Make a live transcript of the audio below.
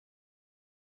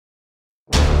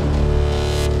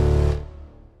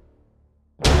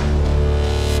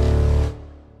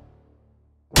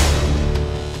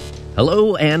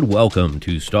Hello and welcome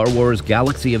to Star Wars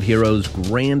Galaxy of Heroes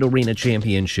Grand Arena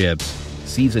Championships,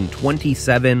 Season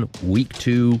 27, Week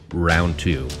 2, Round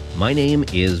 2. My name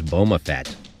is Boma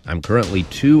Fett. I'm currently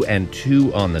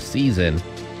 2-2 on the season.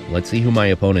 Let's see who my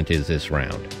opponent is this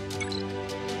round.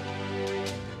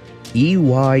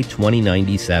 EY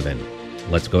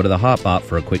 2097. Let's go to the Hotbot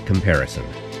for a quick comparison.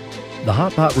 The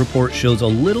Hotbot report shows a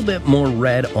little bit more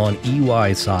red on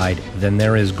EY's side than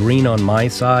there is green on my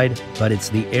side, but it's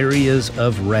the areas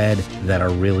of red that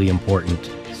are really important.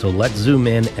 So let's zoom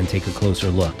in and take a closer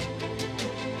look.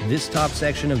 This top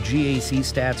section of GAC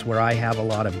stats where I have a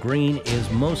lot of green is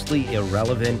mostly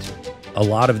irrelevant. A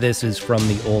lot of this is from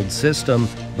the old system,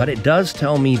 but it does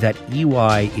tell me that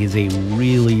EY is a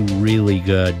really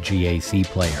good GAC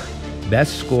player.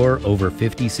 Best score over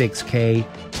 56K,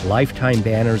 lifetime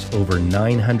banners over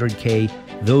 900K,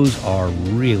 those are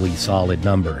really solid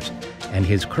numbers. And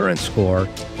his current score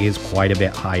is quite a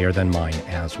bit higher than mine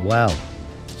as well.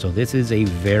 So this is a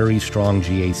very strong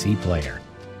GAC player.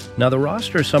 Now the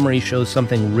roster summary shows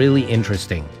something really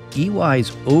interesting.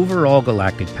 EY's overall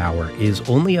galactic power is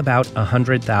only about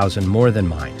 100,000 more than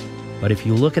mine. But if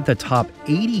you look at the top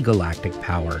 80 galactic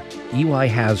power, EY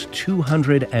has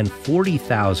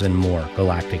 240,000 more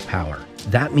galactic power.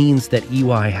 That means that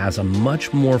EY has a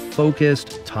much more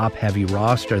focused, top-heavy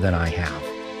roster than I have.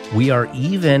 We are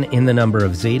even in the number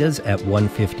of Zetas at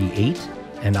 158,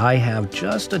 and I have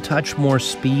just a touch more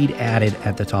speed added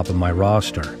at the top of my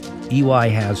roster. EY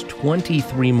has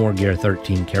 23 more Gear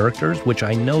 13 characters, which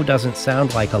I know doesn't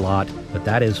sound like a lot, but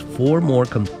that is 4 more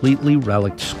completely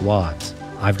relic squads.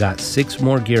 I've got 6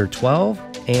 more Gear 12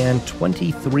 and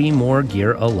 23 more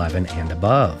Gear 11 and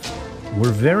above.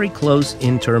 We're very close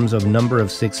in terms of number of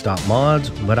 6-stop mods,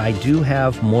 but I do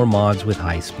have more mods with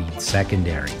high-speed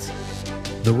secondaries.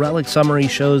 The relic summary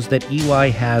shows that EY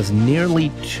has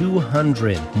nearly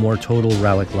 200 more total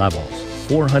relic levels,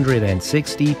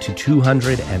 460 to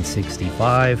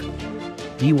 265.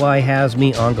 EY has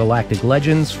me on Galactic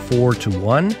Legends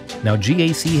 4-1. Now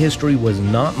GAC history was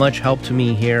not much help to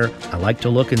me here. I like to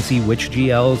look and see which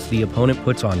GLs the opponent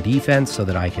puts on defense so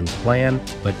that I can plan,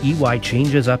 but EY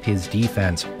changes up his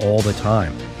defense all the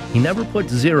time. He never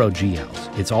puts 0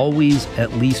 GLs. It's always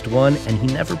at least 1, and he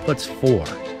never puts 4.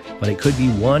 But it could be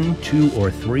 1, 2, or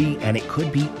 3, and it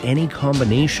could be any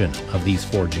combination of these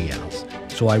 4 GLs.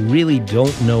 So I really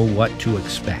don't know what to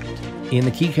expect. In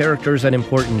the key characters and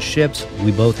important ships,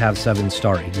 we both have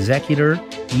 7-star Executor,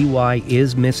 EY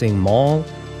is missing Maul,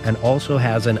 and also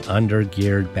has an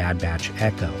under-geared Bad Batch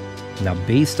Echo. Now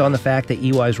based on the fact that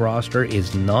EY's roster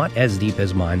is not as deep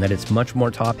as mine, that it's much more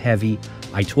top-heavy,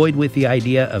 I toyed with the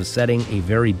idea of setting a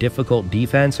very difficult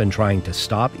defense and trying to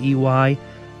stop EY,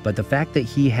 but the fact that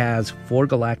he has 4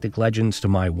 Galactic Legends to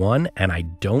my 1, and I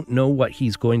don't know what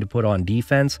he's going to put on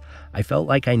defense, I felt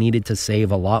like I needed to save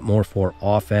a lot more for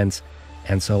offense,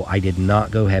 and so I did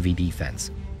not go heavy defense.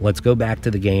 Let's go back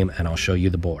to the game and I'll show you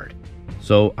the board.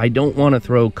 So I don't want to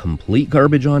throw complete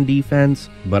garbage on defense,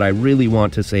 but I really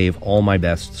want to save all my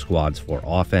best squads for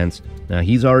offense. Now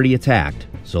he's already attacked,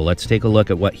 so let's take a look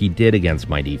at what he did against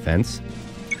my defense.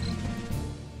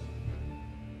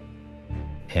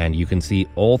 And you can see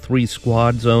all 3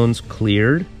 squad zones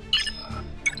cleared.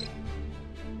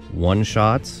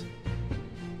 1-shots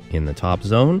in the top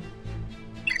zone.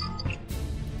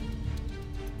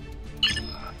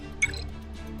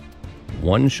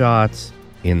 1-shots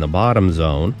in the bottom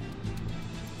zone.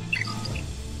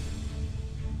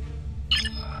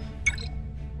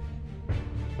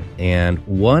 And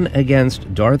 1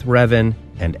 against Darth Revan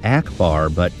and Akbar,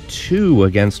 but 2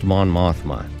 against Mon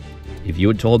Mothma. If you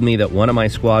had told me that one of my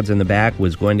squads in the back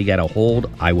was going to get a hold,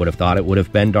 I would have thought it would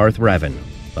have been Darth Revan.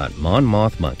 But Mon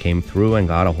Mothma came through and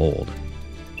got a hold.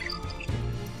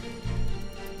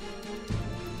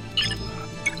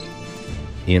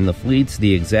 In the fleets,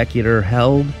 the Executor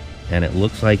held, and it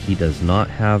looks like he does not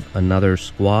have another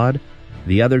squad.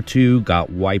 The other 2 got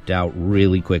wiped out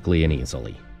really quickly and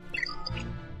easily.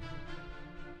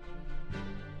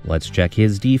 Let's check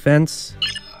his defense.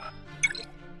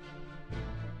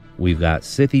 We've got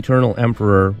Sith Eternal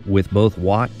Emperor with both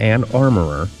Watt and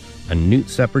Armorer, a Newt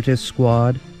Separatist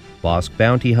squad, Bosk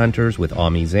Bounty Hunters with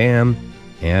Ami Zam,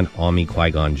 and Ami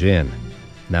Qui-Gon Jinn.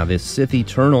 Now this Sith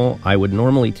Eternal, I would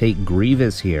normally take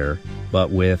Grievous here,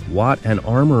 but with Watt and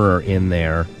Armorer in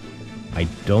there, I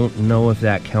don't know if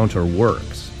that counter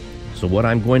works. So what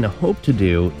I'm going to hope to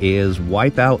do is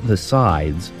wipe out the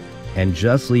sides and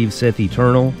just leave Sith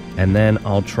Eternal, and then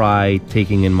I'll try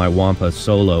taking in my Wampa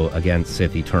solo against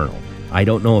Sith Eternal. I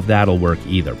don't know if that'll work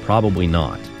either, probably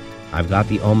not. I've got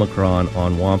the Omicron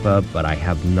on Wampa, but I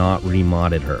have not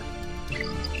remodded her.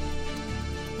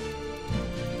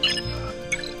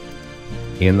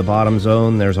 In the bottom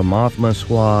zone, there's a Mothma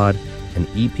squad, an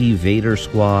EP Vader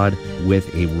squad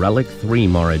with a Relic 3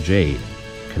 Mara Jade,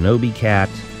 Kenobi Cat,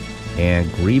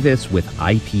 and Grievous with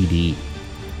IPD.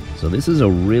 So this is a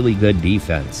really good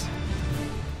defense.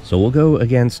 So we'll go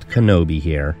against Kenobi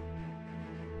here.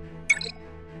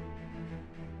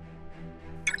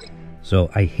 So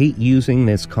I hate using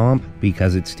this comp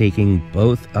because it's taking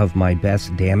both of my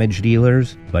best damage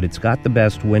dealers, but it's got the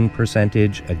best win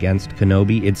percentage against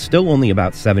Kenobi. It's still only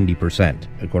about 70%,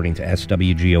 according to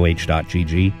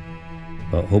SWGOH.GG.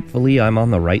 But hopefully I'm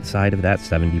on the right side of that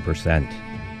 70%.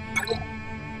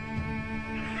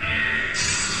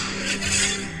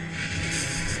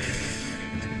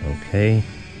 Okay.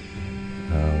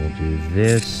 We'll do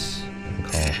this and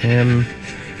call him.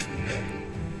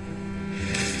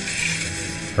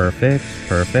 Perfect,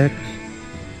 perfect.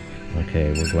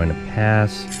 Okay, we're going to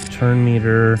pass turn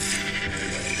meter to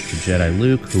Jedi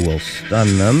Luke, who will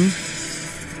stun them.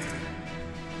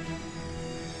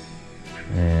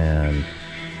 And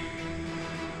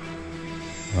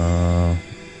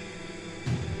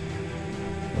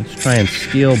let's try and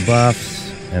steal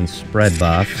buffs and spread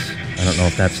buffs. I don't know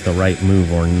if that's the right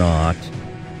move or not.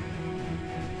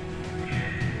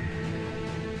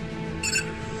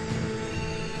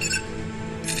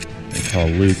 Call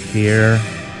Luke here.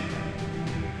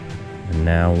 And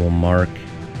now we'll mark...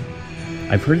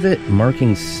 I've heard that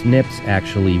marking snips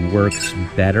actually works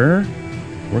better.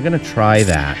 We're going to try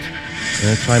that. We're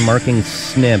going to try marking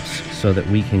snips so that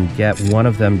we can get one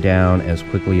of them down as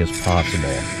quickly as possible.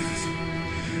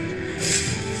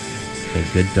 Okay,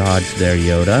 good dodge there,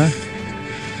 Yoda.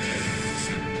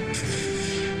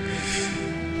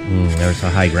 There's a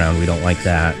high ground. We don't like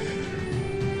that.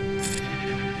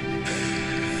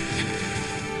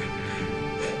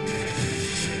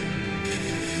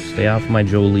 Stay off my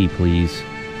Jolie, please.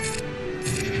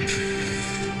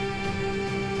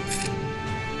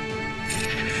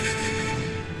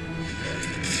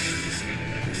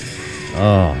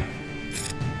 Oh.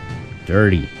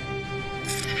 Dirty.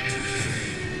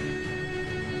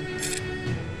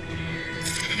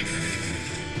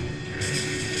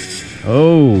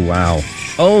 Oh, wow.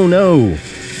 Oh, no!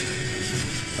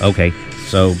 Okay,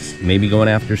 so maybe going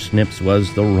after Snips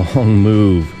was the wrong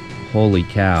move. Holy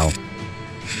cow.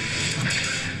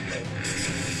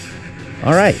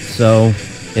 Alright, so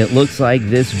it looks like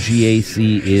this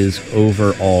GAC is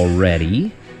over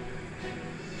already.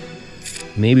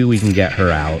 Maybe we can get her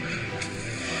out.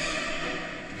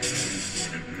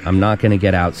 I'm not going to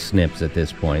get out Snips at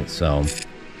this point, so...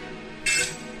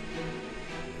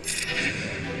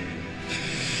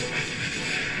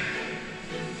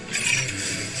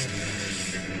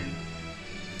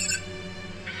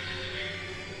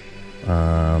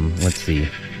 let's see.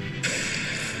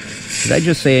 Did I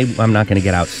just say I'm not going to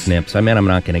get out Snips? I meant I'm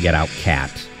not going to get out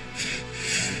Cat.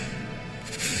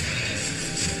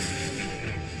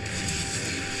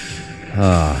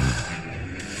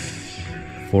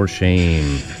 For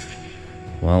shame.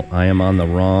 Well, I am on the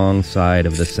wrong side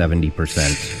of the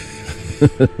 70%.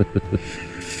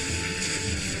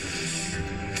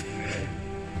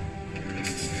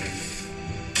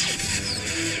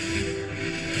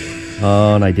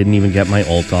 Oh, and I didn't even get my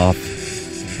ult off.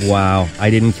 Wow, I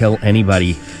didn't kill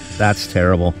anybody. That's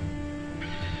terrible.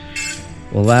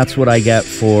 Well, that's what I get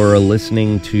for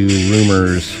listening to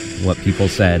rumors, what people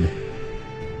said.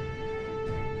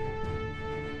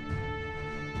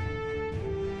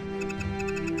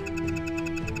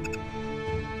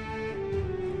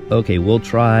 Okay, we'll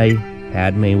try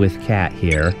Padme with Cat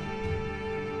here.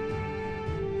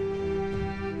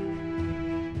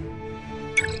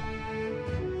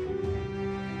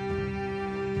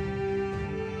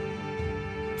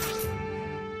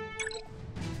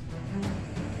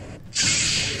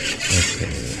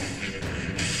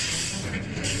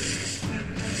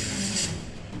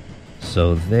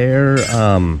 So their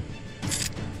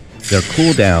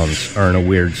cooldowns are in a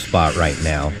weird spot right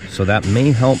now. So that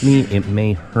may help me, it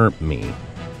may hurt me.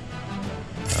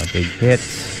 Big hit.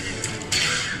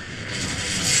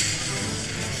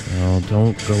 Oh,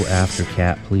 don't go after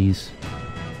Cat, please.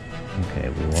 Okay,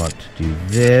 we want to do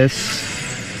this.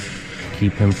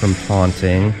 Keep him from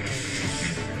taunting.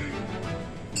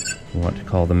 We want to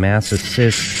call the mass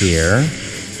assist here.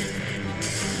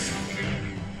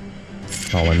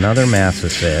 Call another mass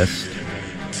assist.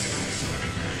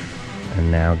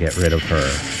 And now get rid of her.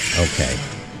 Okay.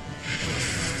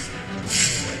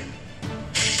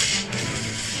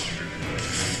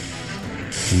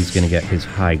 He's going to get his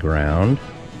high ground.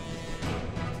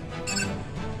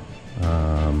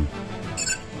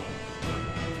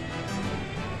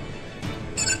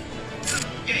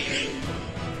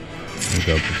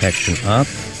 We'll go protection up.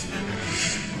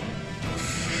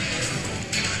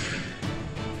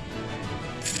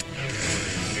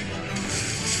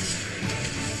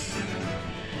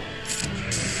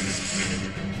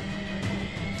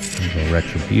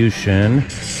 Retribution.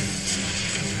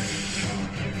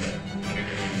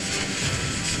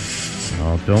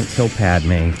 Oh, don't kill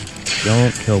Padme.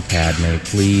 Don't kill Padme,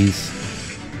 please.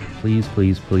 Please,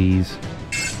 please, please.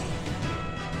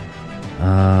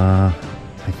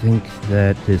 I think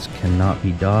that this cannot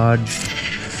be dodged.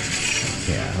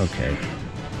 Yeah, okay.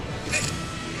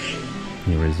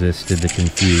 He resisted the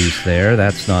confuse there.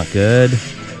 That's not good.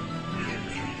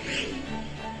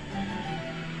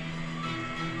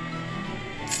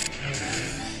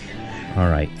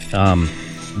 Alright,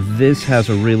 this has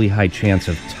a really high chance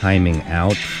of timing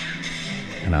out,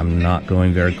 and I'm not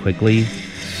going very quickly,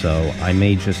 so I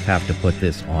may just have to put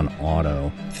this on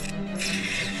auto.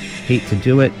 Hate to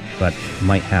do it, but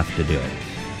might have to do it.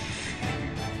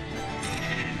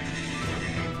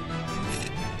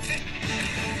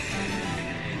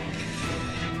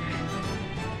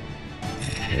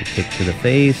 Okay, kick to the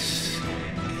face.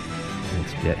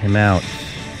 Let's get him out.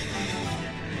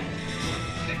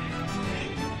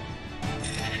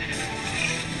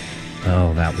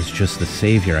 Oh, that was just the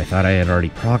savior. I thought I had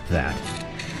already procced that.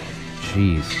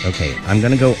 Jeez. Okay, I'm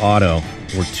gonna go auto.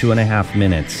 We're 2.5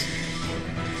 minutes.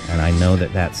 And I know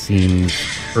that that seems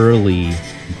early,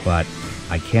 but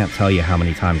I can't tell you how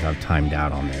many times I've timed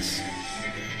out on this.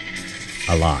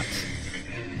 A lot.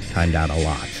 Timed out a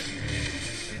lot.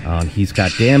 He's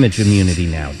got damage immunity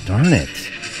now. Darn it.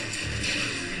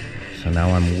 So now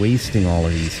I'm wasting all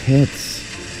of these hits.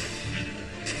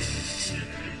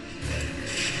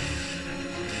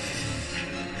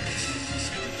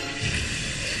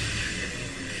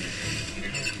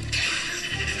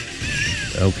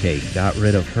 Okay, got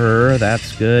rid of her.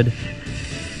 That's good.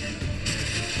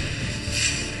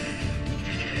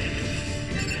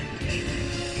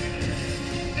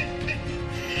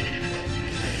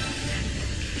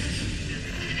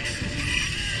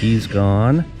 He's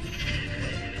gone.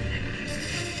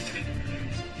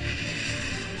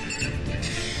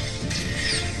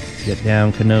 Get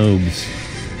down, Kenobes.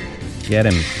 Get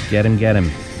him, get him, get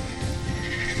him.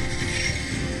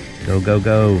 Go, go,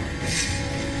 go.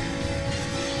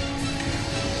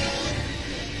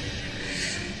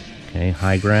 Okay,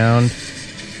 high ground.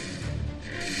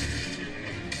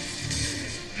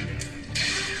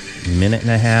 Minute and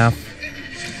a half.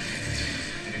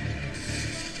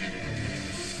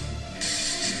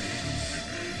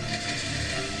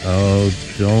 Oh,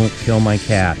 don't kill my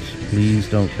cat. Please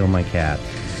don't kill my cat.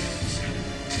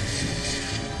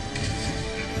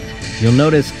 You'll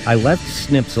notice I left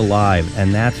Snips alive,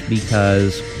 and that's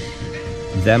because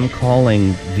them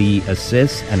calling the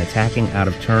assist and attacking out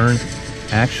of turn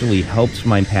actually helps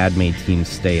my Padme team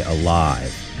stay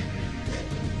alive.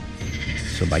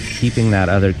 So by keeping that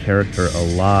other character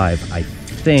alive, I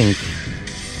think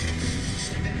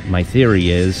my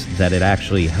theory is that it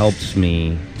actually helps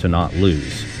me to not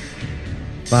lose.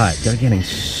 But they're getting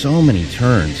so many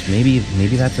turns. Maybe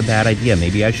that's a bad idea.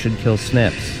 Maybe I should kill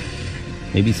Snips.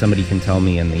 Maybe somebody can tell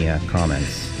me in the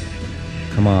comments.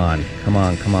 Come on, come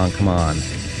on, come on, come on.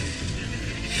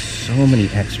 So many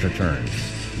extra turns.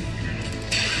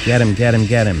 Get him, get him,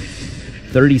 get him.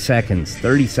 30 seconds,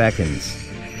 30 seconds.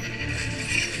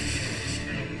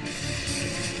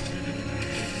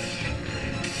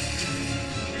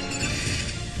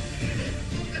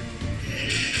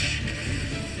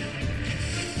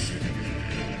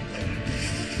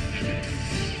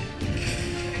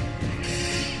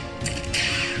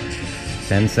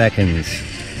 Ten seconds.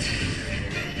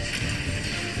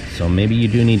 So maybe you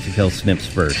do need to kill Snips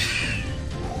first.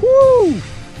 Woo!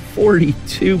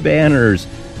 42 banners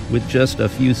with just a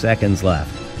few seconds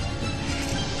left.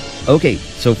 Okay,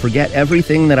 so forget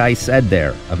everything that I said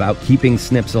there about keeping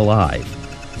Snips alive.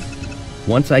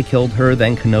 Once I killed her,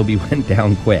 then Kenobi went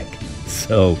down quick.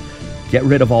 So get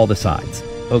rid of all the sides.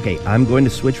 Okay, I'm going to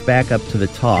switch back up to the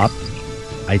top.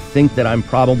 I think that I'm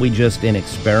probably just in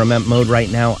experiment mode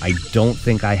right now. I don't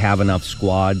think I have enough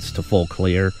squads to full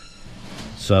clear.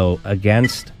 So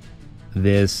against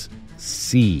this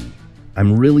C,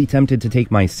 I'm really tempted to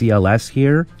take my CLS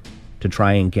here to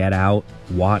try and get out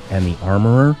Watt and the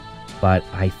Armorer, but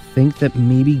I think that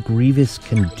maybe Grievous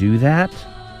can do that.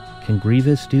 Can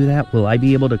Grievous do that? Will I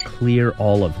be able to clear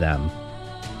all of them?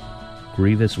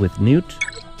 Grievous with Newt?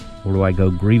 Or do I go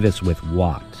Grievous with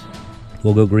Watt?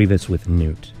 We'll go Grievous with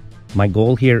Newt. My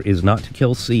goal here is not to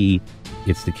kill C,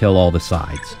 it's to kill all the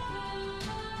sides.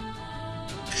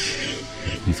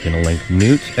 He's going to link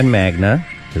Newt and Magna,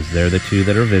 because they're the two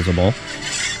that are visible.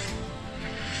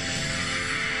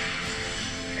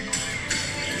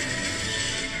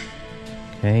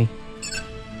 Okay.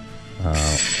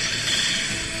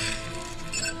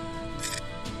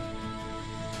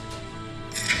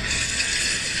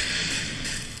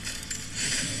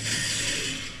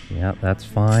 Yep, that's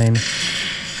fine.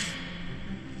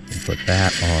 Put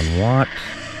that on Watt.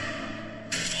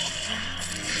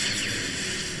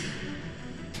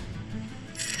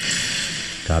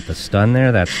 Got the stun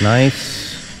there, that's nice.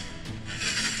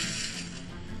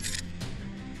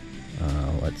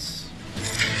 Let's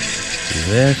do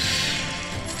this.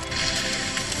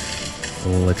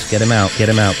 Oh, let's get him out, get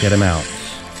him out, get him out.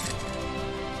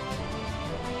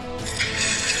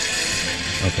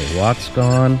 Okay, Watt's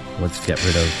gone. Let's get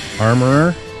rid of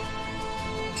Armorer.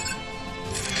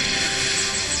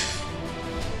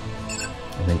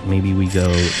 I think maybe we go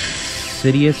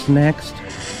Sidious next,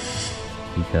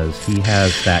 because he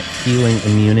has that healing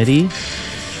immunity.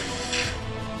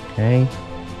 Okay.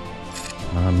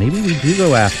 Maybe we do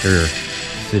go after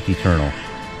Sith Eternal.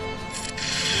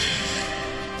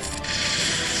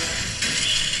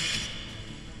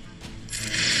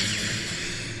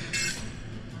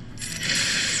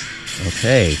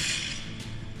 Okay.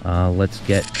 Let's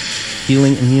get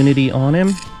healing immunity on him.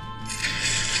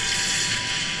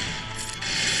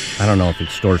 I don't know if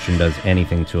Extortion does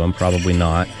anything to him. Probably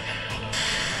not.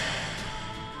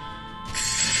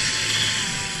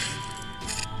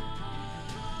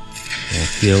 We'll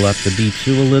heal up the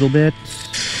B2 a little bit.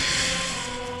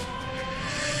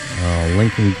 Oh,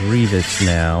 Lincoln Grievous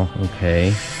now.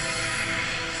 Okay.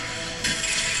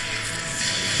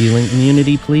 Healing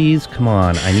immunity, please? Come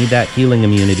on, I need that healing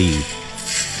immunity.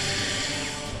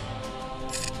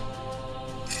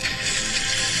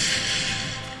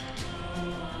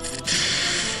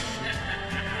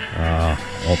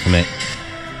 Ultimate.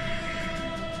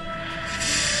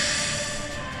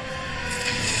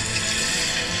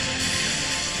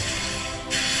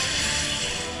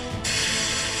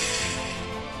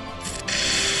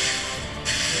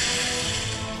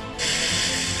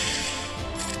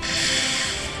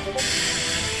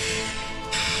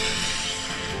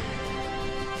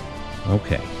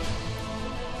 Okay.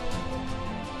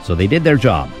 So they did their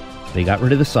job. They got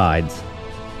rid of the sides.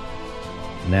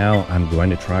 Now I'm going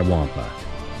to try Wampa.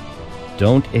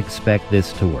 Don't expect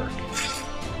this to work.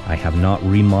 I have not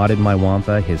remodded my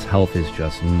Wampa. His health is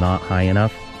just not high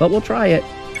enough. But we'll try it.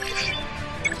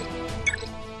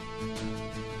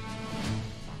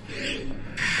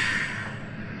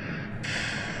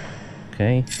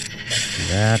 Okay. Do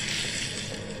that.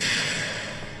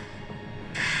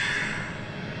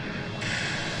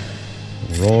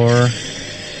 Roar.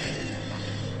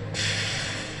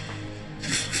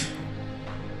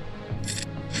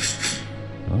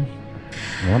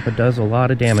 Wampa does a lot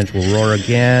of damage. We'll roar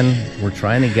again. We're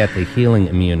trying to get the healing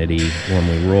immunity when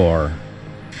we roar,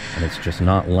 and it's just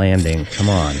not landing. Come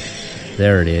on.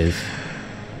 There it is.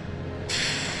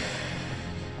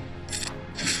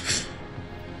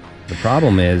 The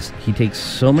problem is, he takes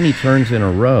so many turns in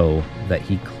a row that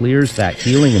he clears that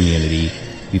healing immunity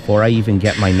before I even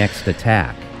get my next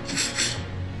attack.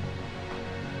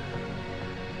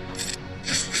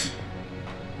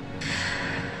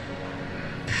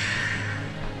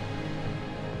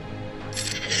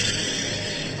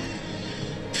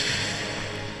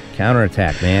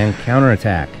 Counterattack, man.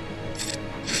 Counterattack.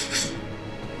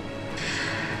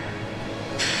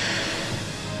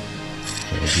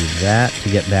 So we'll do that to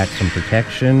get back some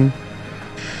protection.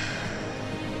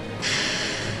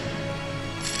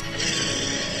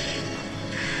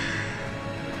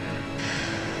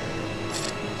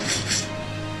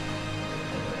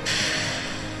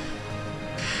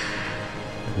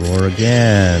 Roar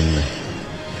again.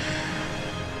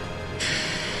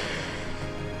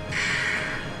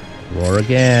 Roar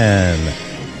again.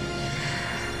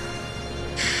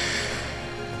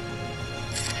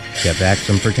 Get back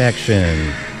some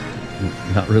protection.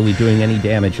 Not really doing any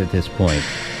damage at this point.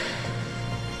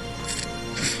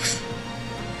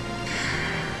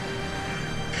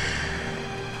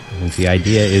 I think the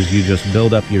idea is you just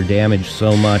build up your damage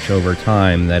so much over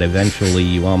time that eventually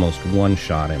you almost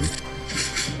one-shot him.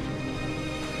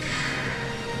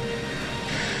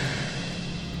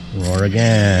 Roar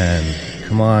again.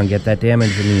 Come on, get that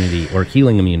damage immunity. Or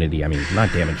healing immunity. I mean,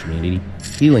 not damage immunity.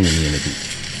 Healing immunity.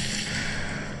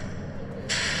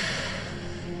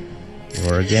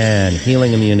 Roar again.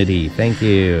 Healing immunity. Thank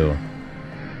you.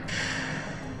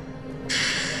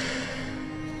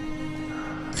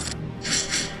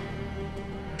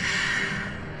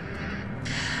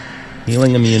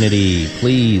 Healing immunity.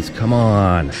 Please, come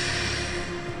on.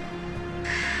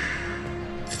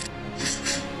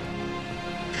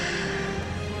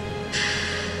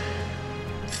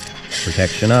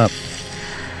 Protection up.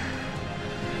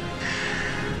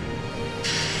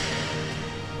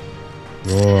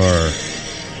 Roar.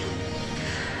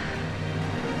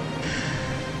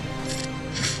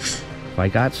 I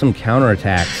got some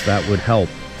counterattacks, that would help.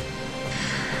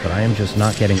 But I am just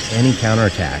not getting any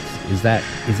counterattacks. Is that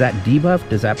debuff?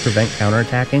 Does that prevent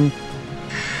counterattacking?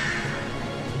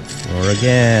 Or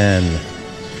again.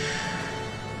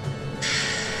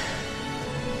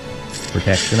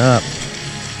 Protection up.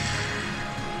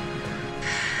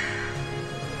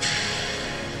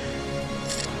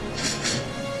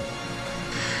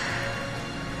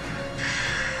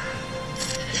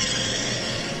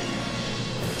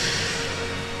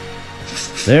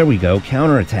 There we go,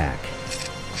 counterattack.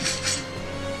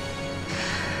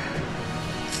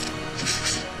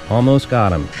 Almost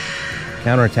got him.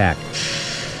 Counterattack.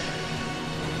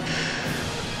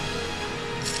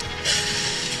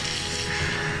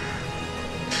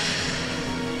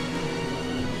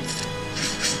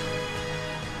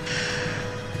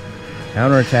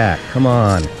 Counterattack, come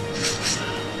on.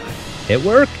 It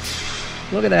worked!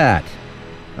 Look at that.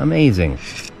 Amazing.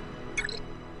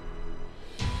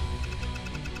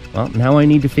 Well, now I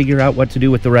need to figure out what to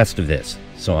do with the rest of this.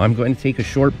 So I'm going to take a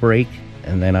short break,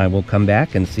 and then I will come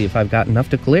back and see if I've got enough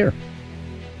to clear.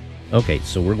 Okay,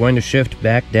 so we're going to shift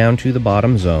back down to the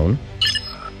bottom zone.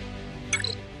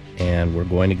 And we're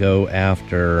going to go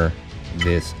after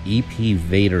this EP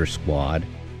Vader squad.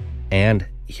 And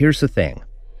here's the thing.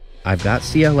 I've got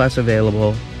CLS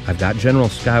available, I've got General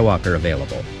Skywalker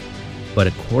available. But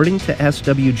according to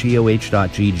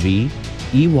SWGOH.GG,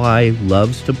 EY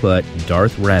loves to put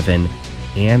Darth Revan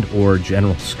and or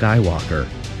General Skywalker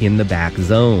in the back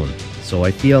zone. So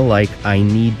I feel like I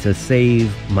need to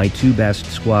save my two best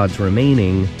squads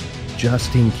remaining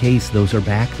just in case those are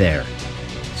back there.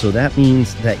 So that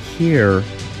means that here,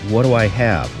 what do I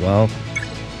have? Well,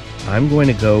 I'm going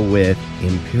to go with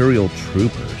Imperial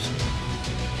Troopers.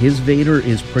 His Vader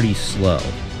is pretty slow.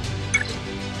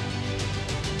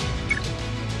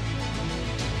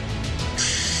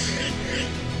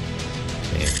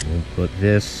 Okay, we'll put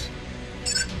this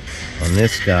on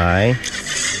this guy.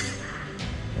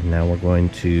 And now we're going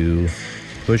to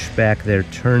push back their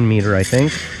turn meter, I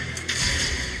think.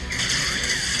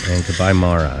 And goodbye,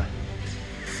 Mara.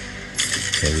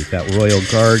 Okay, we've got Royal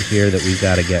Guard here that we've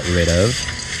got to get rid of.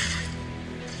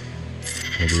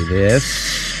 We'll do this.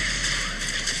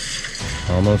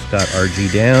 Almost got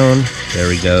RG down.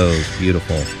 There he goes.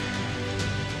 Beautiful.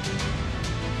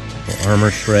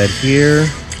 Armor shred here.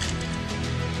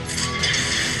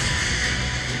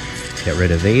 Get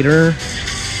rid of Vader.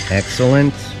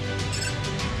 Excellent.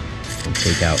 We'll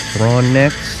take out Thrawn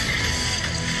next.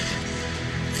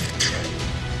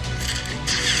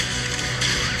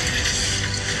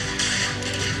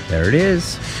 There it is.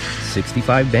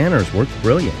 65 banners. Worked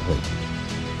brilliantly.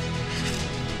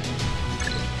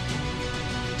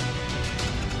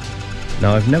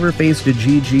 Now, I've never faced a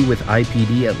GG with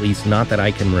IPD, at least not that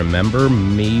I can remember,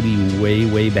 maybe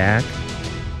way back,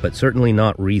 but certainly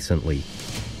not recently.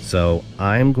 So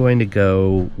I'm going to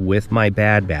go with my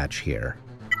Bad Batch here.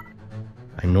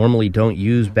 I normally don't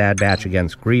use Bad Batch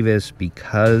against Grievous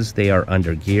because they are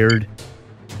undergeared.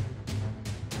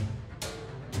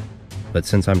 But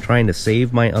since I'm trying to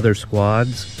save my other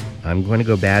squads, I'm going to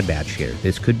go Bad Batch here.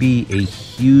 This could be a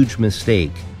huge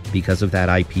mistake because of that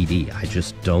IPD. I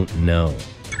just don't know.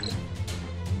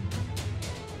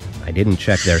 I didn't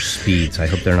check their speeds. I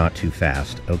hope they're not too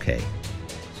fast. Okay,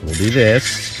 so we'll do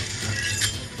this.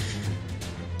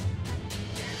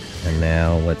 And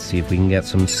now let's see if we can get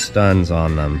some stuns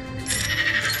on them.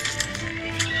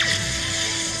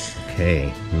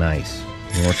 Okay, nice.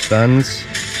 More stuns.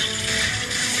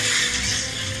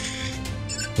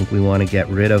 I think we want to get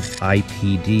rid of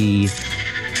IPD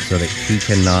so that he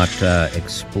cannot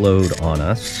explode on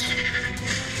us.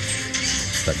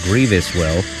 But Grievous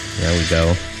will. There we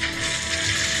go.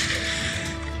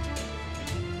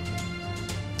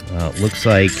 It looks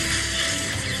like...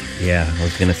 yeah, I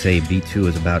was going to say B2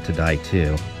 is about to die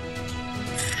too.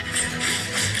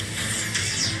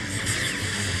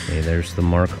 Okay, there's the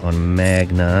mark on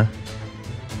Magna.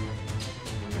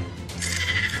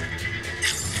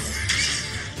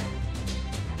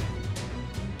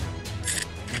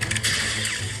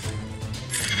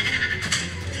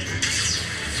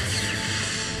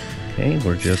 Okay,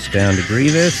 we're just down to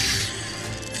Grievous.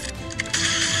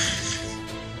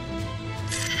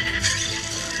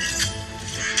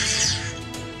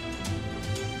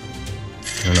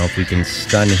 I don't know if we can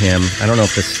stun him. I don't know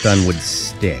if the stun would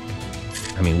stick.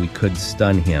 I mean, we could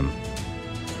stun him.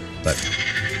 But,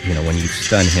 you know, when you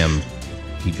stun him,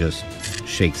 he just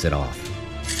shakes it off.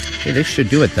 Okay, this should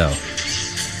do it, though.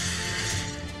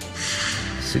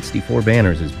 64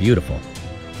 banners is beautiful.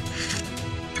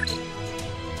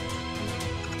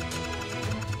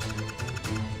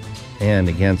 And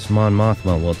against Mon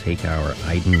Mothma, we'll take our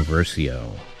Iden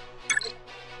Versio.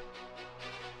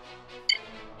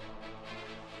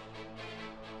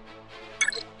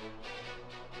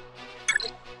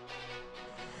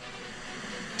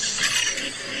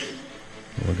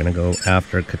 We're going to go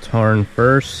after Katarn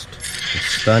first.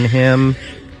 Stun him.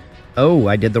 Oh,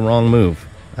 I did the wrong move.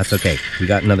 That's okay. We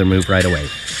got another move right away.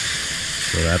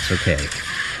 So that's okay.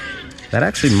 That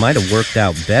actually might have worked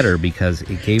out better because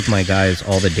it gave my guys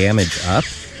all the damage up.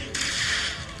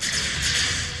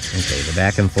 Okay, the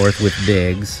back and forth with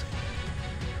Biggs.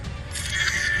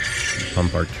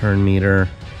 Pump our turn meter.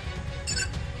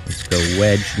 Let's go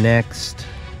Wedge next.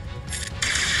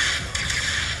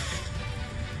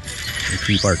 And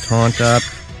keep our taunt up.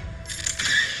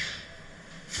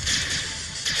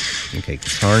 Okay,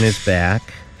 Katarn is back.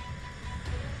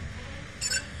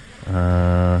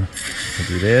 We'll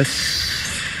do this.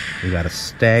 We got a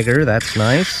stagger, that's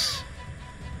nice.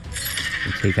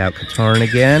 We take out Katarn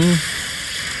again.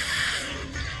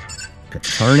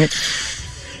 Katarn it.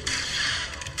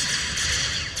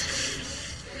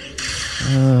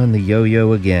 And the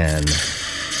yo-yo again.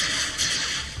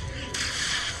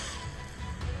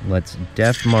 Let's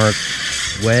Deathmark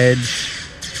Wedge.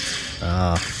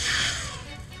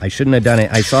 I shouldn't have done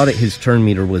it. I saw that his turn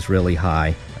meter was really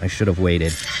high. I should have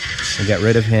waited. We'll get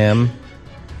rid of him.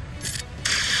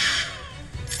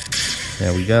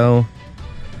 There we go.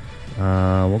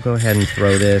 We'll go ahead and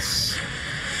throw this.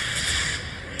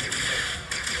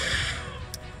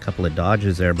 A couple of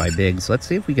dodges there by Biggs. Let's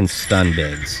see if we can stun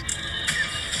Biggs.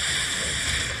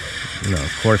 No,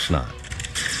 of course not.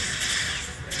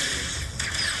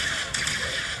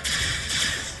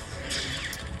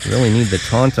 Really need the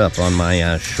taunt up on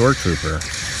my Shore Trooper.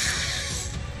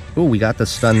 Ooh, we got the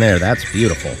stun there. That's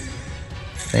beautiful.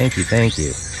 Thank you, thank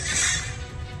you.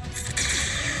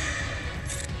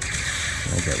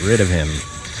 I'll get rid of him.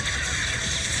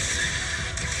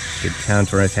 Good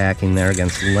counterattacking there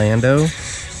against Lando.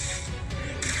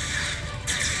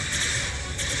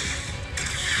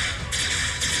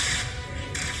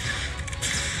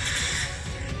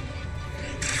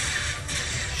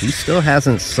 She still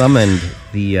hasn't summoned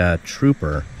the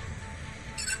trooper.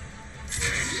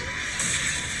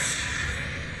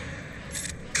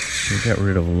 We'll get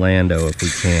rid of Lando if we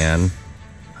can.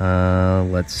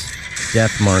 Let's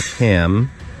Deathmark him.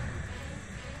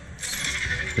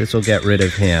 This will get rid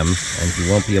of him, and he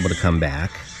won't be able to come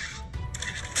back.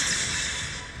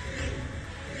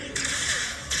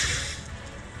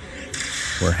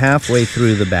 We're halfway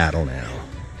through the battle now.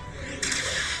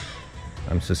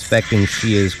 I'm suspecting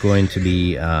she is going to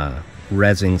be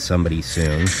rezzing somebody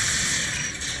soon.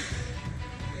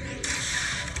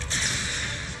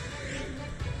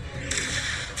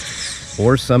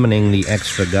 Or summoning the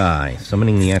extra guy.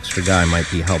 Summoning the extra guy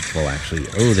might be helpful, actually.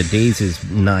 Oh, the daze is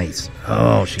nice.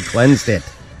 Oh, she cleansed it.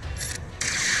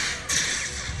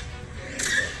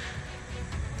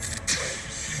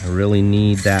 I really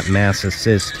need that mass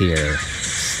assist here.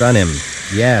 Stun him.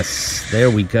 Yes,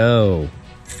 there we go.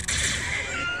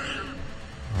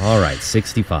 Alright,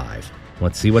 65.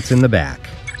 Let's see what's in the back.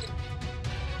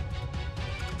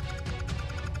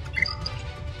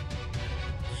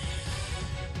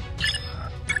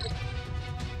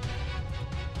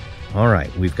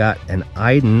 Alright, we've got an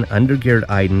Iden, Undergeared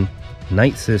Iden,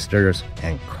 Night Sisters,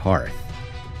 and Karth.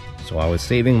 So I was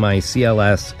saving my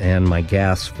CLS and my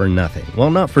gas for nothing. Well,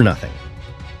 not for nothing.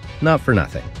 Not for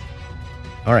nothing.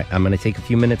 Alright, I'm going to take a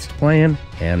few minutes to plan,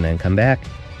 and then come back.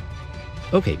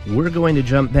 Okay, we're going to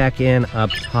jump back in up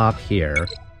top here,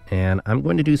 and I'm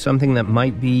going to do something that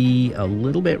might be a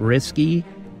little bit risky,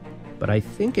 but I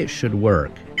think it should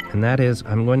work, and that is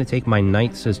I'm going to take my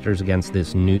Night Sisters against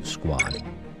this Newt squad.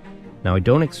 Now, I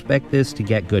don't expect this to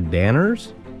get good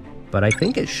banners, but I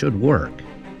think it should work.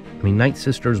 I mean, Night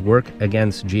Sisters work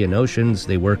against Geonosians,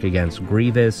 they work against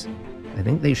Grievous. I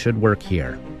think they should work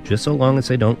here, just so long as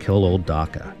they don't kill old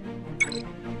Daka.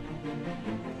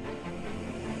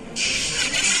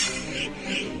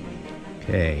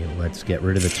 Okay, let's get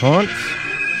rid of the taunt.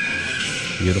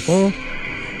 Beautiful.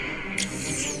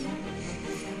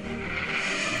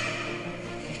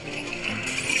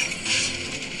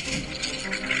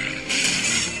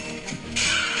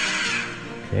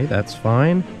 Okay, that's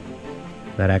fine.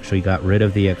 That actually got rid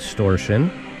of the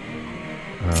extortion.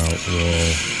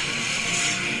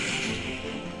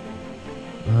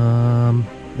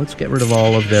 Let's get rid of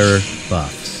all of their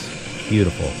buffs.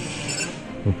 Beautiful.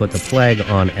 We'll put the plague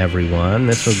on everyone.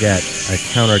 This will get a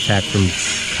counterattack from a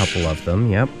couple of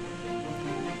them, yep.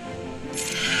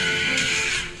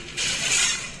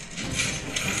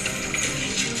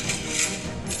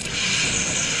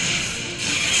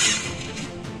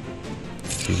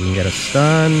 get a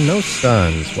stun? No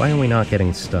stuns. Why are we not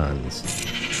getting stuns?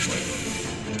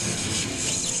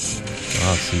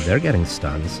 Oh, see, they're getting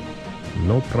stuns.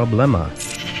 No problema.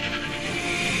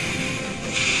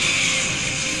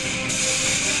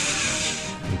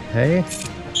 Okay.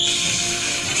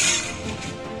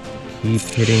 Keep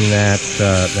hitting that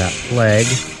plague.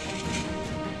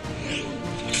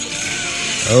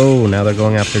 Oh, now they're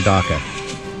going after Daka.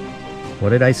 What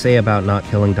did I say about not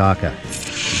killing Daka?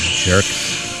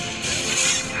 Jerks.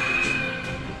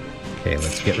 Okay,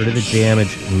 let's get rid of the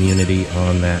damage immunity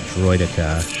on that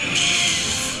Droidica.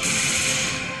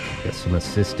 Get some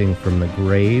assisting from the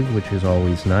grave, which is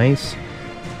always nice.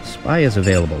 Spy is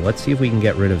available. Let's see if we can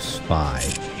get rid of Spy.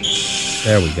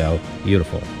 There we go.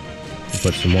 Beautiful. We'll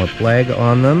put some more plague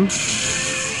on them.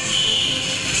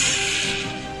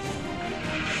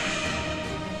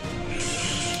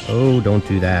 Oh, don't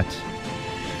do that.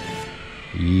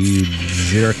 You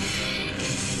jerk.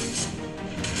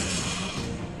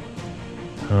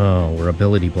 Oh, we're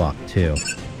ability blocked too.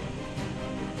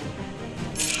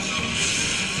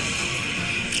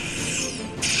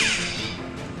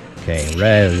 Okay,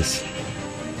 res.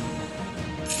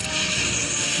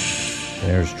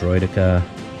 There's Droidica.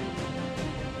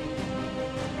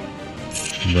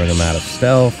 Bring him out of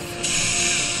stealth.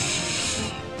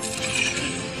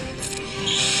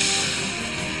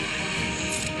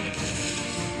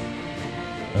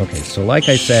 Okay, so like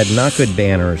I said, not good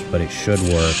banners, but it should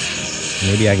work.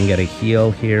 Maybe I can get a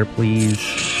heal here, please.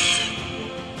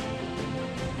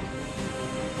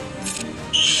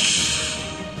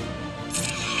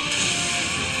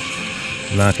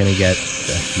 I'm not gonna get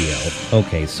a heal.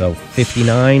 Okay, so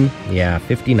 59? Yeah,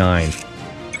 59.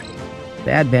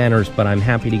 Bad banners, but I'm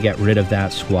happy to get rid of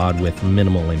that squad with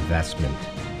minimal investment.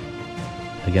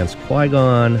 Against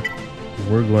Qui-Gon,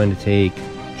 we're going to take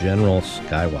General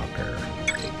Skywalker.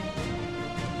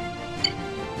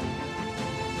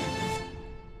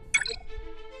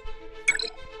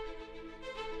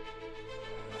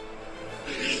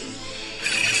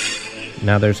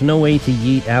 Now, there's no way to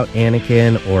yeet out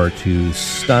Anakin or to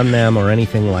stun them or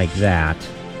anything like that.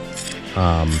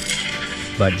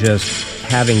 But just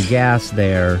having gas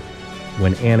there,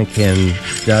 when Anakin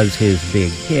does his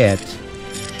big hit,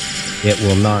 it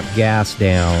will knock gas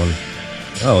down.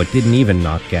 Oh, it didn't even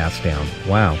knock gas down.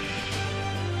 Wow.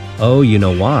 Oh, you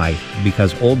know why?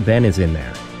 Because Old Ben is in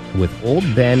there. With Old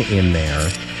Ben in there,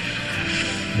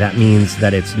 that means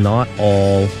that it's not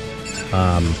all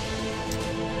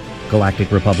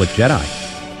Galactic Republic Jedi.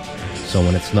 So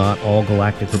when it's not all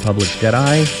Galactic Republic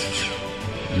Jedi,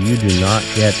 you do not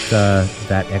get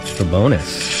that extra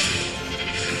bonus.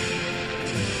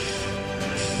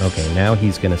 Okay, now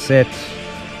he's gonna sit.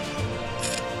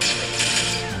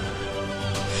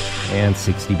 And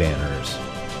 60 banners.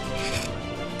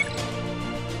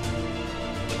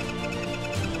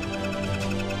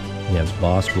 Yes,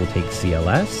 boss will take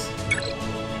CLS.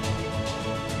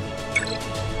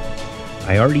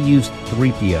 I already used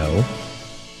 3PO.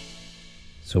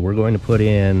 So we're going to put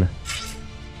in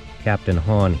Captain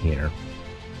Han here.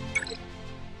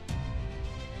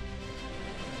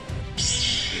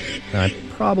 Now, I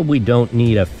probably don't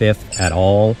need a 5th at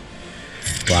all,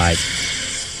 but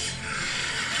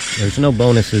there's no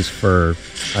bonuses for...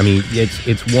 I mean,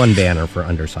 it's one banner for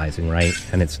undersizing, right?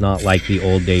 And it's not like the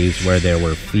old days where there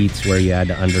were feats where you had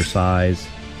to undersize.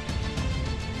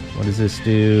 What does this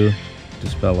do?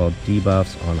 Dispel all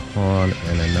debuffs on Han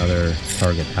and another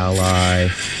target ally.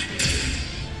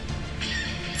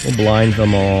 We'll blind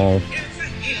them all.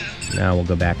 Now we'll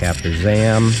go back after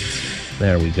Zam.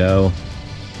 There we go.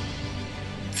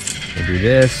 We'll do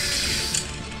this.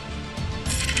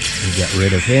 We'll get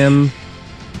rid of him.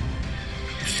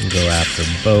 We'll go after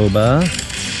Boba.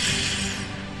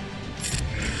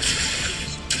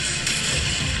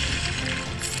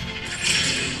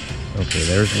 Okay,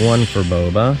 there's one for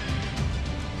Boba.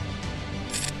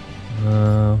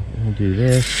 We'll do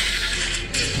this.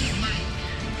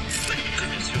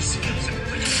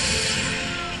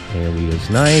 There he is,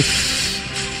 nice.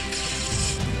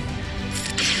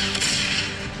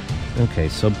 Okay,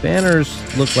 so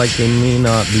banners look like they may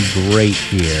not be great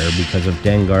here because of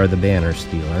Dengar the Banner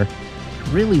Stealer.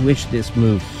 I really wish this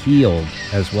move healed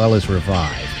as well as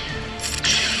revived.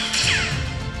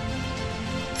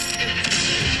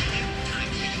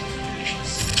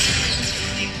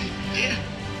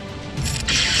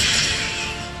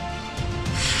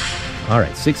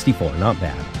 Alright, 64, not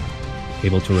bad.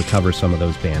 Able to recover some of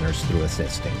those banners through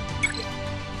assisting.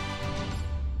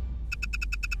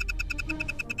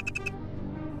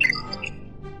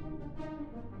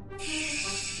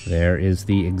 There is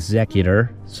the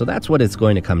Executor. So that's what it's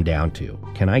going to come down to.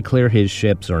 Can I clear his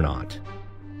ships or not?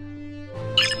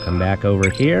 Come back over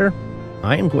here.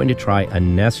 I am going to try a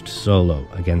nest solo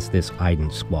against this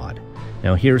Iden squad.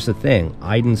 Now here's the thing.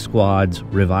 Iden squads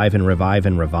revive and revive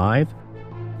and revive.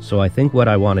 So I think what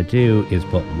I want to do is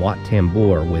put Wat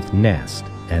Tambor with Nest,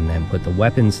 and then put the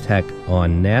weapons tech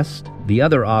on Nest. The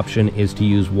other option is to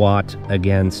use Wat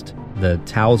against the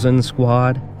Towson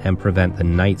squad and prevent the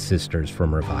Night Sisters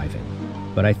from reviving.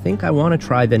 But I think I want to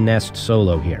try the Nest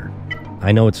solo here.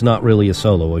 I know it's not really a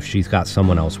solo if she's got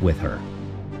someone else with her.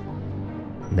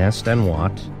 Nest and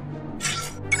Wat.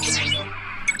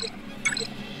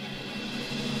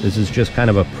 This is just kind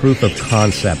of a proof of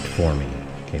concept for me.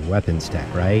 Okay, weapons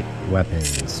tech, right?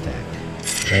 Weapons tech.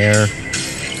 There.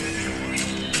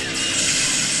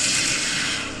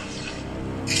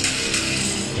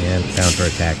 And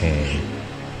counterattacking.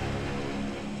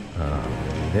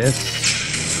 This.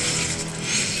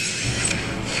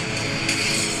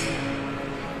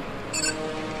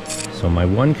 So my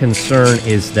one concern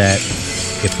is that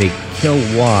if they kill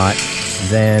Wat,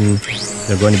 then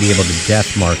they're going to be able to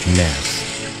deathmark Nest.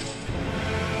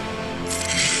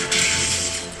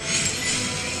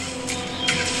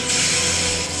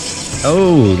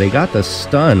 Oh, they got the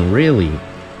stun, really?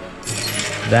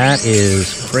 That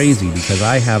is crazy because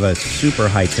I have a super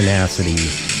high tenacity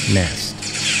Nest.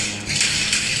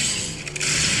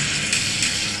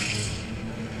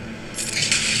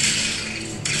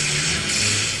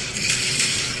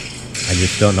 I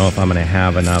just don't know if I'm going to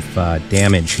have enough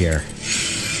damage here.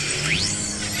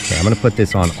 Okay, I'm going to put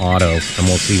this on auto and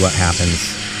we'll see what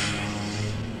happens.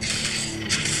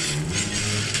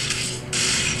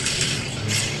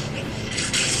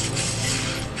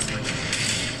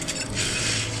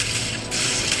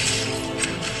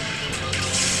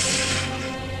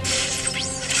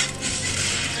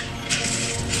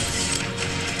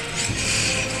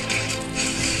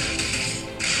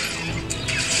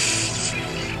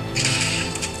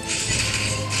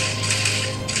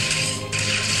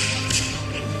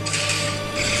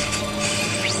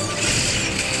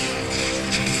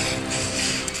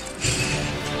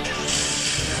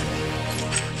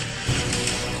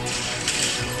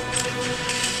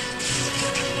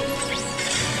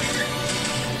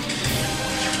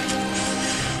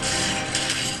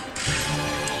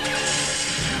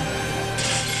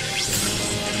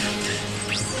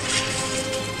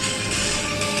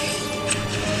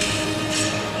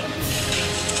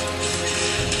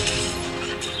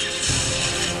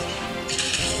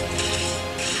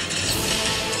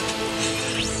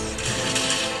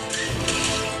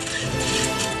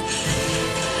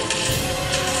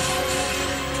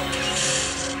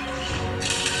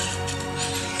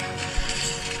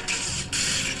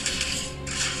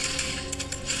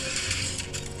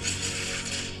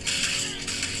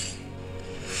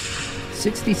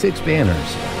 $66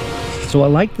 banners. So I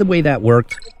liked the way that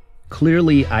worked.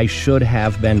 Clearly, I should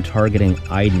have been targeting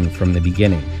Iden from the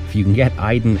beginning. If you can get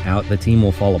Iden out, the team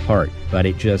will fall apart. But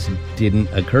it just didn't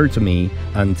occur to me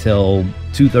until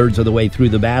 2/3 of the way through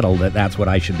the battle that that's what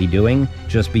I should be doing,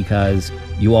 just because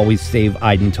you always save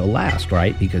Iden till last,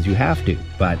 right? Because you have to,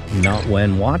 but not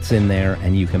when Wat's in there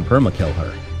and you can permakill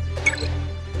her.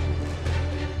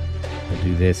 We'll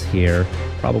do this here.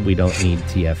 Probably don't need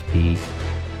TFP.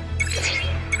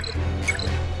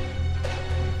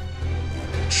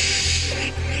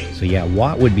 So yeah,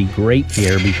 Wat would be great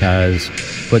here because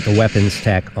put the weapons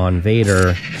tech on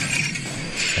Vader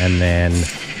and then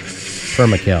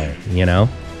permakill, you know?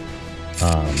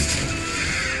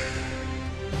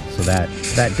 So that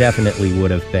definitely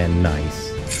would have been nice.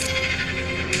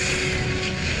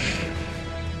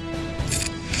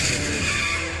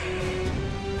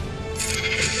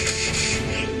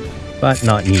 But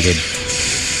not needed.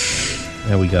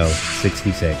 There we go,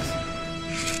 66.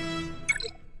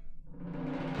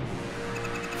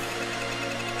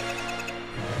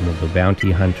 We'll go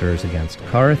Bounty Hunters against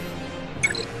Karth.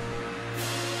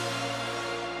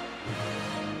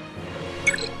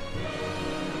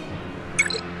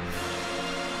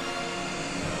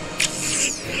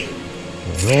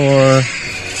 Roar.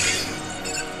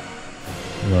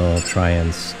 We'll try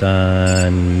and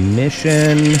stun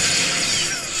Mission.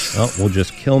 Oh, we'll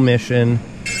just kill Mission.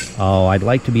 Oh, I'd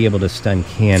like to be able to stun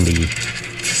Candy,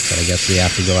 but I guess we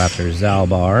have to go after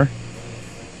Zalbar.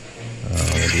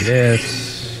 We'll do this.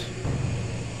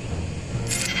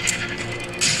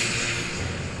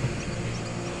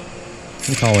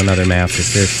 We'll call another Master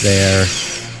Fist there.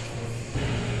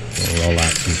 We'll roll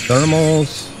out some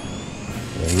thermals.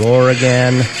 We'll roar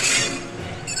again.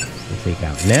 We'll take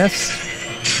out Nest.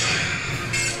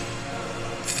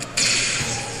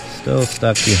 Still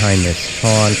stuck behind this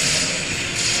taunt.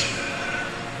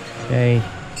 Okay,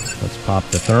 let's pop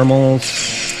the thermals.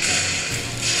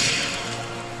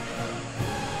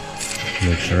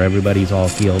 Make sure everybody's all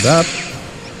healed up.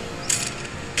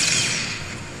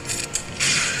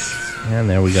 And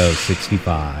there we go,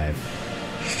 65.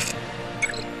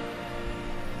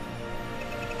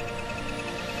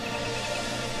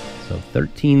 So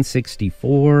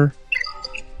 1364.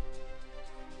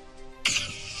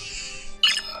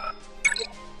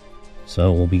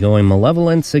 So we'll be going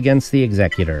Malevolence against the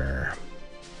Executor.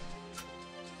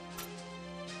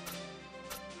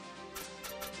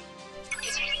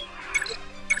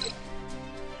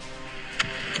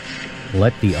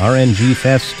 Let the RNG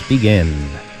Fest begin.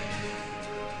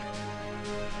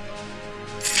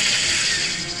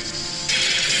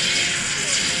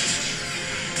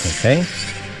 Okay.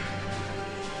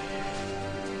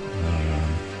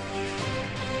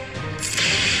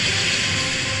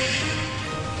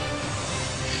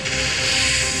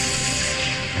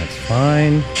 That's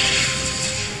fine.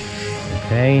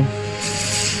 Okay.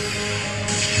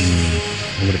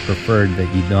 I would have preferred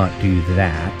that you not do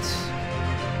that.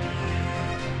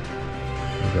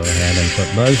 Go ahead and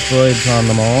put Buzz Droids on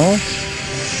them all.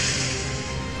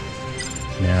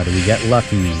 Now, do we get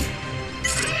lucky?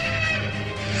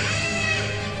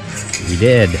 We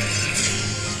did.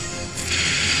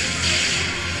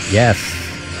 Yes.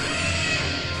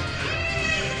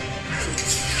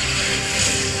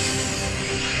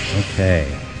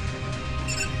 Okay.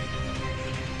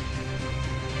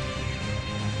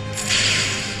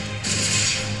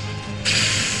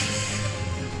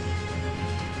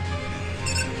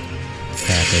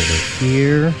 Over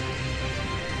here.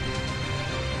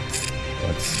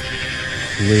 Let's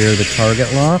clear the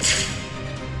target lock.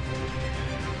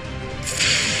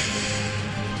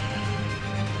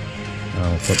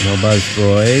 I'll put more Buzz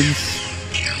Droids.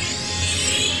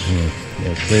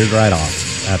 It cleared right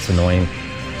off. That's annoying.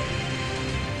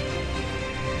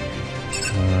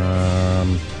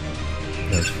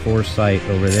 There's Foresight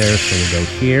over there, so we'll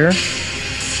go here.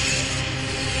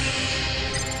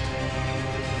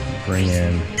 Bring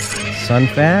in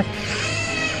Sunfac.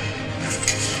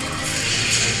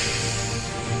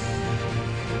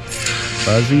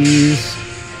 Fuzzies.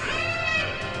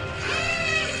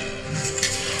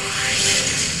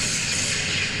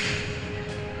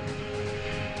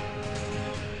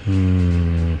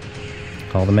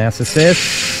 Call the Mass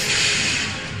Assist.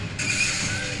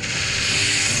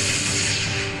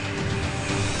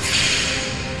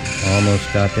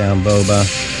 Almost got down Boba.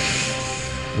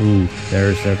 Ooh,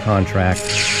 there's their contract.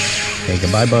 Okay,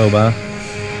 goodbye, Boba.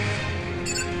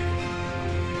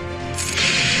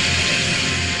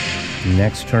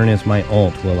 Next turn is my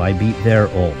ult. Will I beat their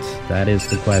ult? That is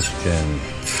the question.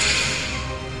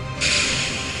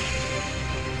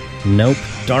 Nope.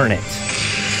 Darn it.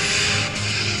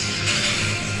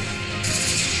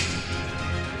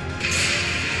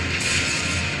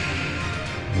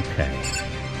 Okay.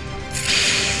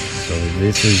 So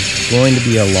this is going to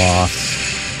be a loss.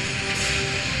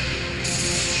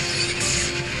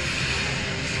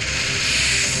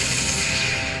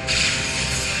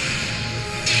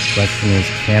 Question is,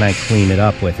 can I clean it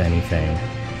up with anything?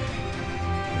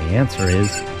 The answer is,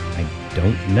 I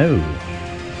don't know.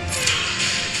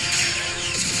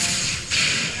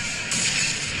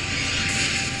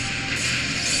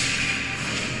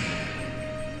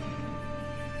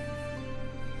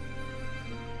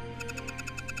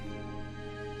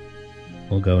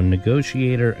 We'll go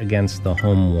Negotiator against the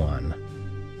home one.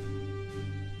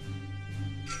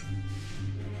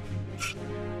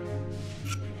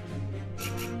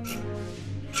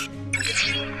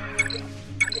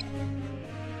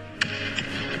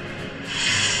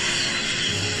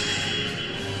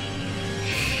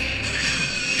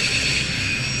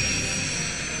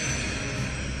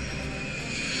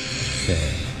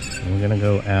 Okay, we're gonna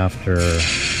go after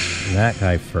that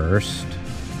guy first.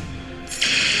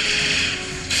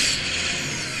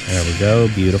 There we go,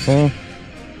 beautiful.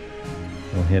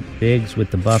 We'll hit Biggs with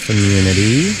the buff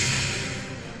immunity.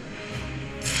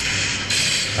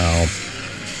 Oh,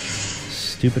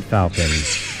 stupid Falcon.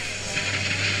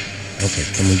 Okay,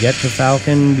 can we get to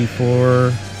Falcon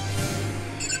before...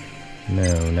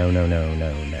 No.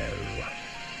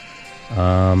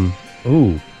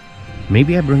 Ooh.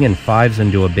 Maybe I bring in 5s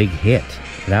and do a big hit.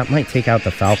 That might take out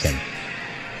the Falcon.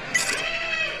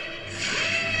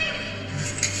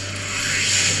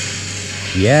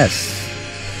 Yes.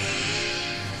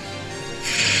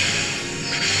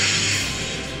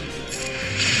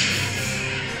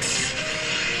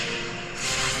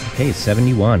 Okay,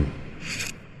 71.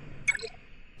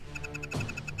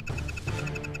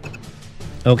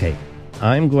 Okay,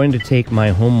 I'm going to take my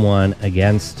home one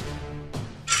against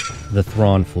the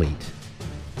Thrawn fleet.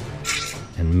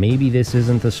 And maybe this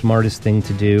isn't the smartest thing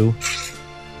to do.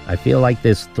 I feel like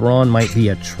this Thrawn might be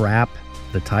a trap.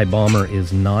 The TIE Bomber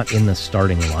is not in the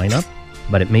starting lineup,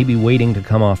 but it may be waiting to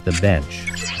come off the bench.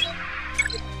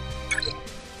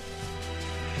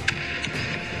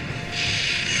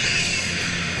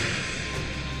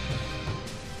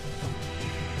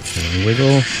 And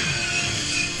wiggle.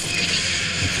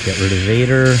 Let's get rid of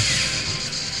Vader.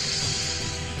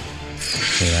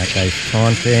 Okay, that guy's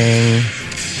taunting.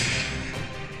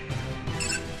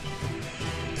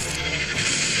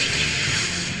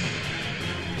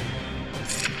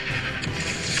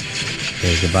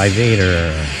 Okay, goodbye,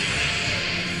 Vader.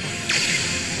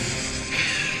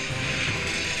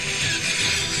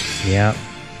 Yep.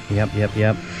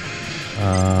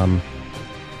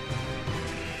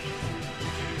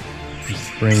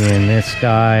 Just bring in this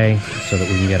guy so that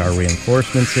we can get our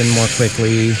reinforcements in more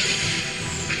quickly.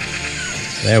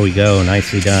 There we go,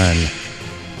 nicely done.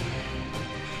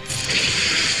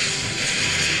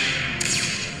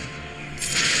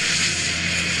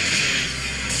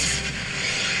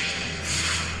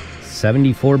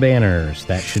 $74 banners.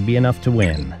 That should be enough to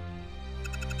win.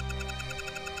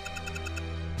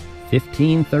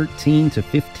 1513 to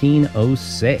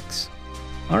 1506.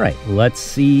 Alright, let's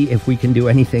see if we can do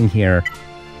anything here.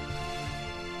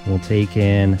 We'll take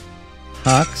in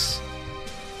Hux.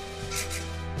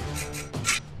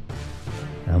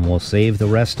 And we'll save the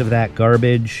rest of that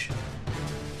garbage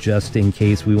just in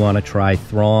case we want to try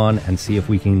Thrawn and see if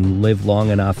we can live long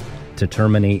enough to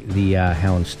terminate the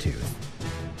Houndstooth.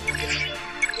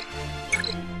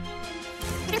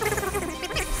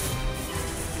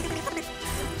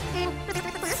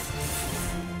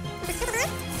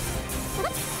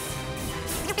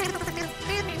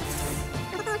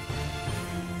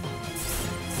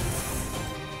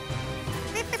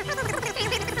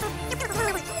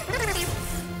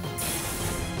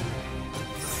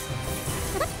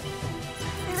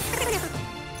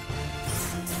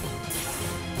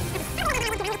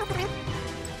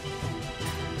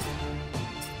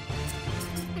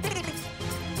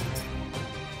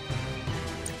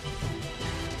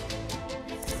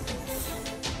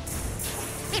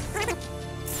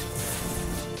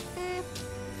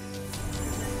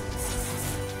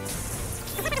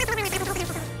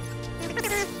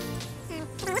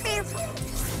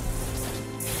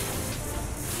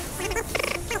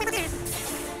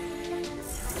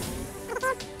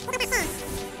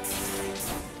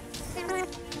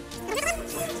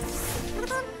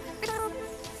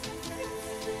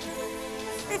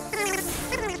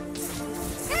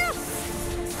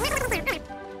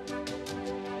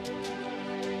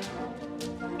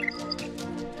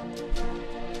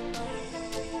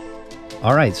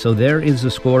 Alright, so there is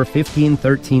the score,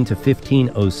 1513 to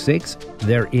 1506.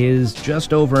 There is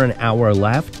just over an hour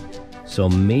left, so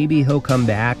maybe he'll come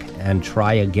back and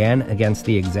try again against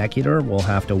the Executor. We'll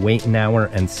have to wait an hour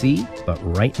and see, but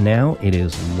right now it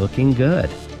is looking good.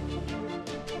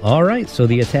 Alright, so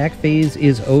the attack phase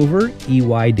is over.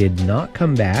 EY did not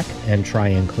come back and try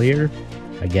and clear.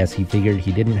 I guess he figured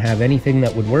he didn't have anything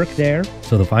that would work there.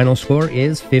 So the final score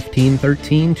is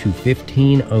 1513 to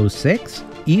 1506.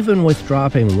 Even with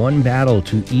dropping one battle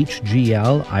to each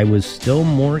GL, I was still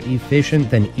more efficient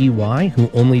than EY,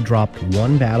 who only dropped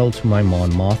one battle to my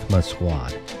Mon Mothma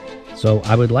squad. So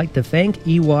I would like to thank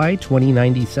EY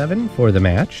 2097 for the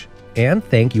match, and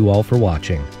thank you all for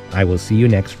watching. I will see you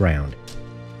next round.